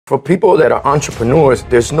For people that are entrepreneurs,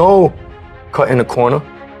 there's no cut in the corner.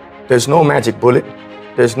 There's no magic bullet.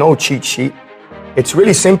 There's no cheat sheet. It's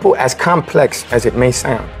really simple, as complex as it may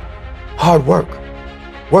sound. Hard work.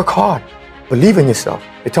 Work hard. Believe in yourself.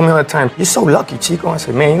 They tell me all the time, you're so lucky, Chico. I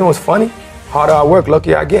say, man, you know what's funny? Harder I work,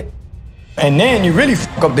 luckier I get. And then you really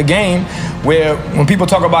fuck up the game where when people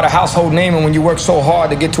talk about a household name and when you work so hard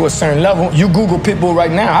to get to a certain level, you Google Pitbull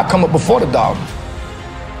right now, I come up before the dog.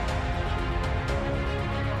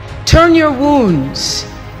 Turn your wounds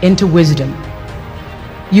into wisdom.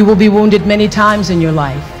 You will be wounded many times in your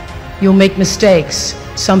life. You'll make mistakes.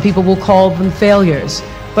 Some people will call them failures.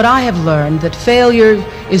 But I have learned that failure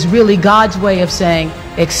is really God's way of saying,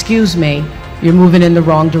 excuse me, you're moving in the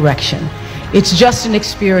wrong direction. It's just an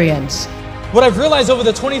experience. What I've realized over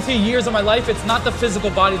the 23 years of my life, it's not the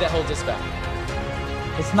physical body that holds us back.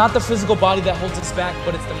 It's not the physical body that holds us back,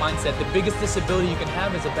 but it's the mindset. The biggest disability you can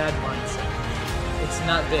have is a bad mindset. It's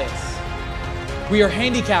not this. We are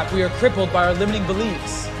handicapped, we are crippled by our limiting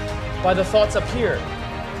beliefs, by the thoughts up here.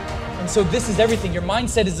 And so this is everything. Your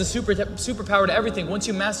mindset is the superpower to everything. Once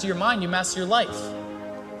you master your mind, you master your life.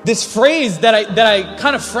 This phrase that I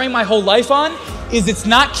kind of frame my whole life on is it's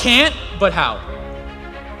not can't, but how.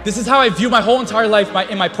 This is how I view my whole entire life,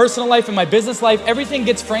 in my personal life, in my business life. Everything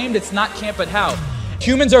gets framed, it's not can't, but how.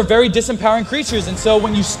 Humans are very disempowering creatures, and so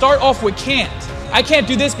when you start off with can't, I can't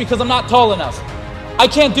do this because I'm not tall enough. I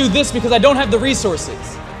can't do this because I don't have the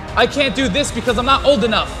resources. I can't do this because I'm not old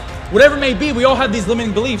enough. Whatever it may be, we all have these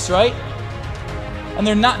limiting beliefs, right? And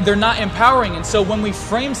they're not empowering. And so when we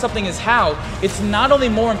frame something as how, it's not only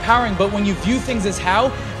more empowering, but when you view things as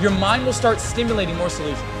how, your mind will start stimulating more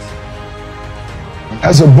solutions.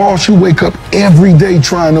 As a boss, you wake up every day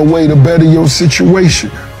trying a way to better your situation.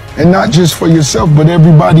 And not just for yourself, but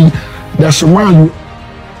everybody that's around you.